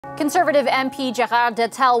Conservative MP Gérard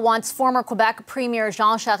Deltell wants former Quebec Premier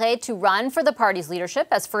Jean Charest to run for the party's leadership,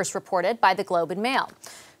 as first reported by the Globe and Mail.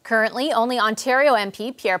 Currently, only Ontario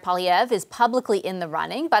MP Pierre Poilievre is publicly in the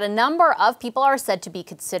running, but a number of people are said to be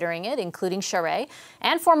considering it, including Charest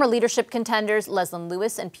and former leadership contenders Leslyn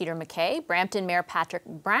Lewis and Peter MacKay. Brampton Mayor Patrick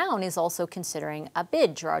Brown is also considering a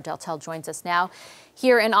bid. Gérard Deltell joins us now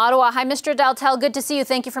here in Ottawa. Hi, Mr. Deltell. Good to see you.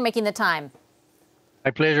 Thank you for making the time. My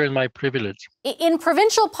pleasure and my privilege. In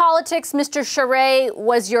provincial politics, Mr. Charest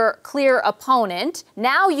was your clear opponent.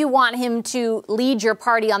 Now you want him to lead your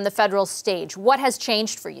party on the federal stage. What has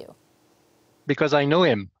changed for you? Because I know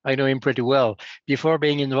him. I know him pretty well. Before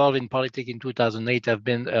being involved in politics in 2008, I've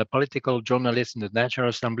been a political journalist in the National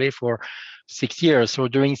Assembly for 6 years. So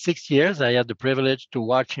during 6 years, I had the privilege to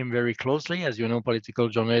watch him very closely. As you know, political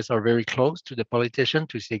journalists are very close to the politician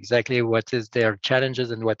to see exactly what is their challenges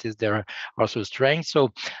and what is their also strength.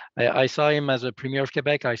 So I saw him as a Premier of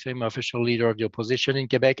Quebec. I saw him official leader of the opposition in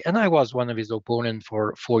Quebec. And I was one of his opponents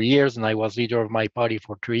for 4 years. And I was leader of my party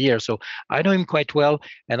for 3 years. So I know him quite well.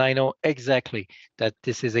 And I know exactly that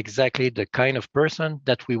this is exactly the kind of person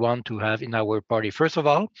that we want to have in our party. First of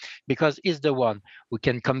all, because he's the one who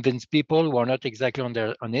can convince people who are not exactly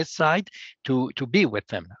on his side to be with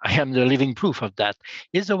them. I am the living proof of that.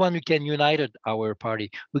 He's the one who can unite our party,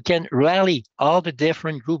 who can rally all the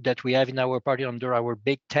different groups that we have in our party under our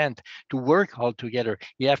big tent to work all together.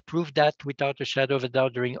 He have proved that without a shadow of a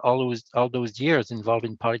doubt during all those years involved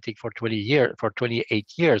in politics for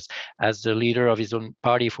 28 years as the leader of his own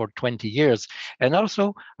party for 20 years. And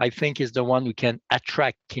also, I think is the one who can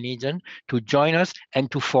attract Canadians to join us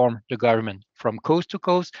and to form the government. From coast to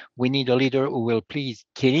coast, we need a leader who will please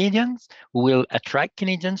Canadians, who will attract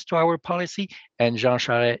Canadians to our policy, and Jean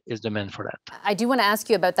Charest is the man for that. I do want to ask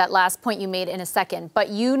you about that last point you made in a second, but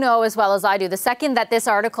you know as well as I do, the second that this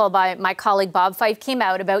article by my colleague Bob Fife came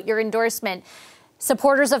out about your endorsement,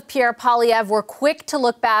 supporters of Pierre Poilievre were quick to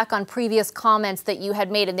look back on previous comments that you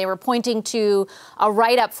had made, and they were pointing to a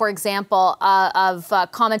write-up, for example, of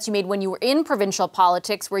comments you made when you were in provincial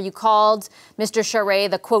politics, where you called Mr.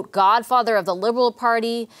 Charest the, quote, godfather of the Liberal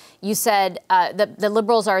Party. You said the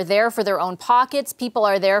Liberals are there for their own pockets. People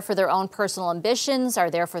are there for their own personal ambitions,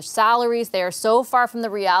 are there for salaries. They are so far from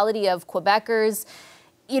the reality of Quebecers.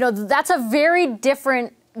 You know, that's a very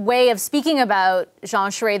different way of speaking about Jean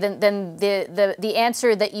Charest than the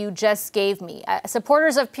answer that you just gave me.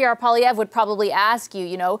 Supporters of Pierre Poilievre would probably ask you,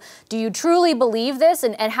 you know, do you truly believe this?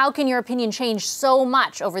 And how can your opinion change so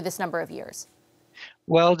much over this number of years?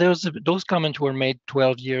 Well, those comments were made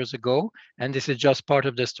 12 years ago, and this is just part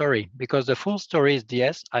of the story, because the full story is,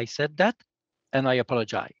 yes, I said that, and I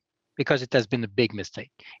apologize, because it has been a big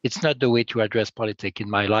mistake. It's not the way to address politics in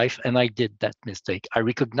my life, and I did that mistake. I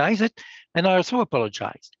recognize it, and I also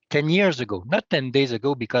apologize. 10 years ago, not 10 days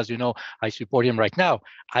ago, because, you know, I support him right now.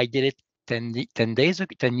 I did it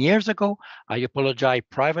 10 years ago. I apologized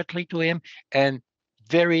privately to him, and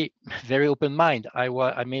very, very open mind.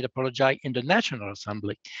 I made apologize in the National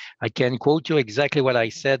Assembly. I can quote you exactly what I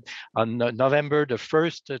said on November the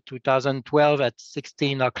 1st, 2012 at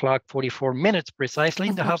 16 o'clock, 44 minutes precisely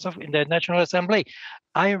in the National Assembly.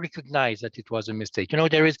 I recognize that it was a mistake. You know,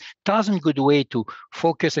 there is 1,000 good ways to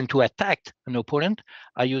focus and to attack an opponent.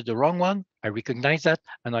 I used the wrong one. I recognize that,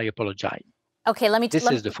 and I apologize. Okay,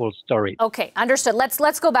 This is the full story. Okay, understood.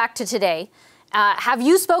 Let's go back to today. Have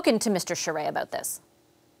you spoken to Mr. Charest about this?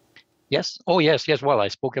 Yes. Oh, yes. Well, I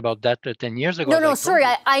spoke about that 10 years ago. No, sorry.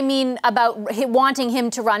 I mean about wanting him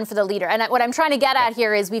to run for the leader. And what I'm trying to get at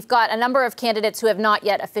here is we've got a number of candidates who have not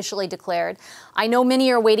yet officially declared. I know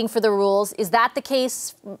many are waiting for the rules. Is that the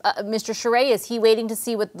case, Mr. Charest? Is he waiting to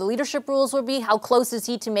see what the leadership rules will be? How close is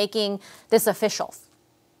he to making this official?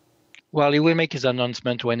 Well, he will make his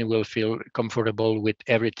announcement when he will feel comfortable with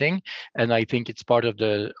everything, and I think it's part of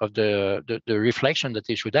the reflection that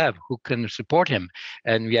he should have. Who can support him?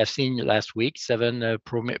 And we have seen last week 7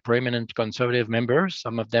 prominent Conservative members,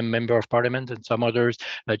 some of them member of Parliament, and some others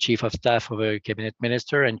chief of staff of a cabinet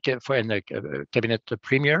minister and a cabinet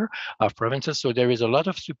premier of provinces. So there is a lot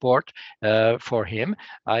of support for him.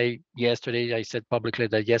 Yesterday I said publicly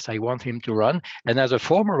that yes, I want him to run, and as a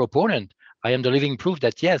former opponent, I am the living proof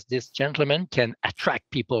that, yes, this gentleman can attract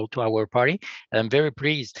people to our party. And I'm very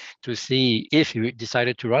pleased to see, if he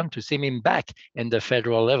decided to run, to see him back in the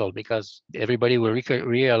federal level, because everybody will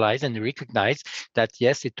realize and recognize that,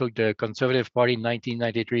 yes, it took the Conservative Party in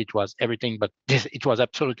 1993. It was everything, but it was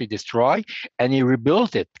absolutely destroyed, and he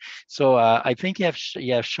rebuilt it. So I think he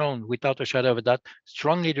has shown, without a shadow of a doubt,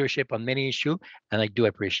 strong leadership on many issues, and I do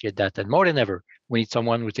appreciate that. And more than ever, we need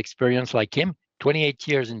someone with experience like him. 28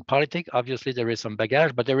 years in politics, obviously there is some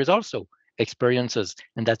baggage, but there is also experiences.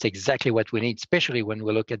 And that's exactly what we need, especially when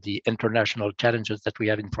we look at the international challenges that we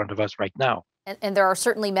have in front of us right now. And there are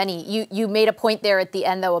certainly many. You made a point there at the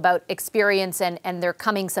end, though, about experience and there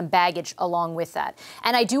coming some baggage along with that.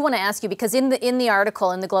 And I do want to ask you, because in the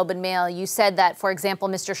article in the Globe and Mail, you said that, for example,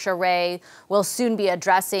 Mr. Charest will soon be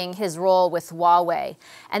addressing his role with Huawei.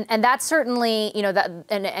 And that's certainly, you know, that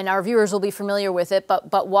and our viewers will be familiar with it.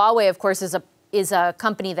 But Huawei, of course, is a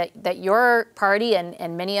company that your party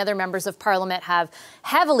and many other members of parliament have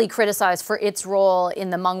heavily criticized for its role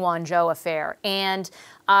in the Meng Wanzhou affair. And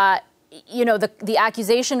you know, the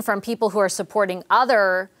accusation from people who are supporting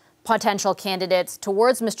other potential candidates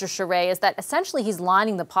towards Mr. Charest is that essentially he's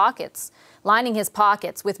lining his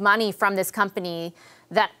pockets with money from this company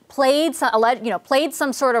that played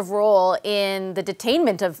some sort of role in the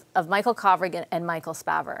detainment of Michael Kovrig and Michael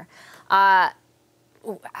Spavor.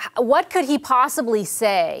 What could he possibly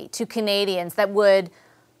say to Canadians that would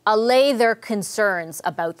allay their concerns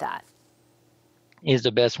about that? Is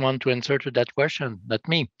the best one to answer to that question, not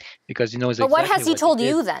me, because he knows exactly. But what has he told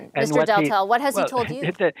you then, Mr. Deltell? What has he told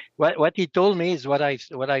you? What he told me is what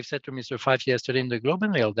I've said to Mr. Fife yesterday in the Globe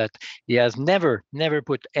and Mail, that he has never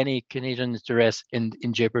put any Canadian interest in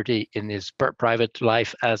jeopardy in his private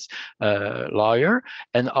life as a lawyer,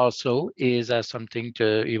 and also he will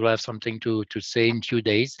have something to say in 2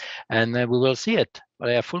 days, and we will see it. But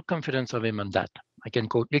I have full confidence of him on that. You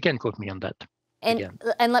can quote me on that.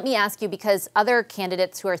 And let me ask you, because other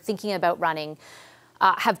candidates who are thinking about running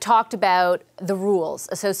have talked about the rules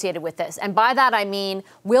associated with this. And by that, I mean,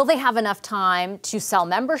 will they have enough time to sell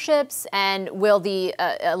memberships? And will the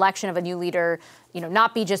election of a new leader, you know,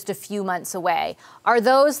 not be just a few months away? Are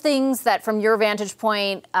those things that, from your vantage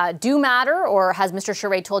point, do matter? Or has Mr.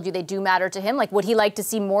 Charest told you they do matter to him? Like, would he like to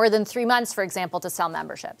see more than 3 months, for example, to sell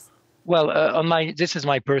memberships? Well, this is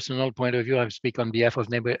my personal point of view. I speak on behalf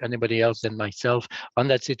of anybody else than myself on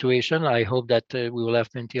that situation. I hope that we will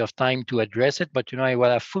have plenty of time to address it. But, you know, I will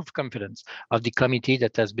have full confidence of the committee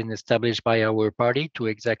that has been established by our party to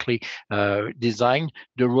exactly design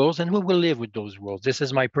the rules, and we will live with those rules. This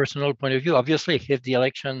is my personal point of view. Obviously, if the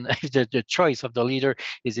election, if the choice of the leader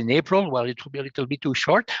is in April, well, it will be a little bit too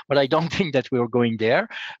short, but I don't think that we're going there.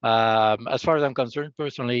 As far as I'm concerned,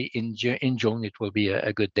 personally, in June, it will be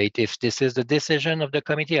a good date. If this is the decision of the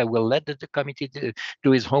committee, I will let the committee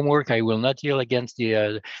do his homework. I will not yell against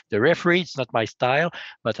the referee. It's not my style,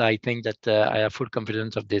 but I think that I have full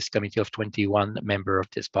confidence of this committee of 21 members of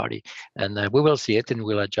this party, and we will see it, and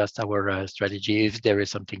we'll adjust our strategy if there is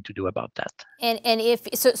something to do about that. And if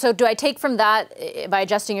so, do I take from that, by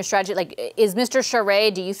adjusting your strategy, like, is Mr.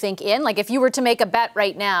 Charest, do you think, in? Like, if you were to make a bet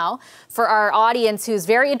right now for our audience who's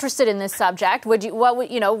very interested in this subject,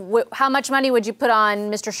 how much money would you put on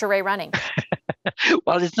Mr. Charest running?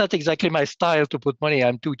 Well, it's not exactly my style to put money.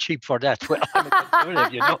 I'm too cheap for that. Well, I'm a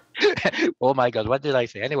conservative, you know. Oh my God, what did I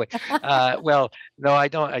say? Anyway, well, no, I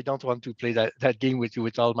don't want to play that game with you,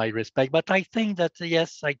 with all my respect. But I think that,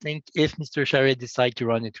 yes, I think if Mr. Charest decides to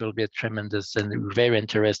run, it will be a tremendous and very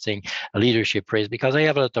interesting leadership race, because I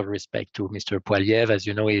have a lot of respect to Mr. Poilievre. As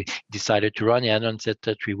you know, he decided to run. He announced it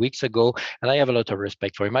 3 weeks ago, and I have a lot of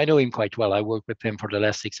respect for him. I know him quite well. I worked with him for the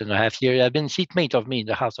last 6.5 years. I've been seatmate of me in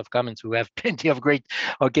the House of Commons, who have plenty of great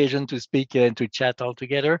occasion to speak and to chat all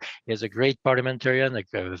together. He's a great parliamentarian,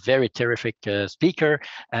 a very terrific speaker,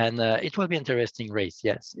 and it will be an interesting race,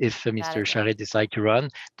 yes. If Mr. Charest decides to run,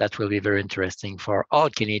 that will be very interesting for all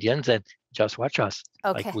Canadians, and just watch us,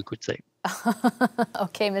 like we could say.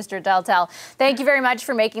 Okay, Mr. Deltell, thank you very much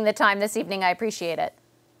for making the time this evening. I appreciate it.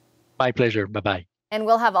 My pleasure. Bye-bye. And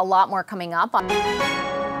we'll have a lot more coming up.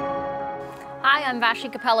 Hi, I'm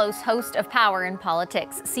Vashi Capellos, host of Power in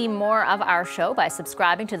Politics. See more of our show by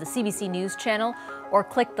subscribing to the CBC News channel or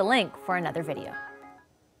click the link for another video.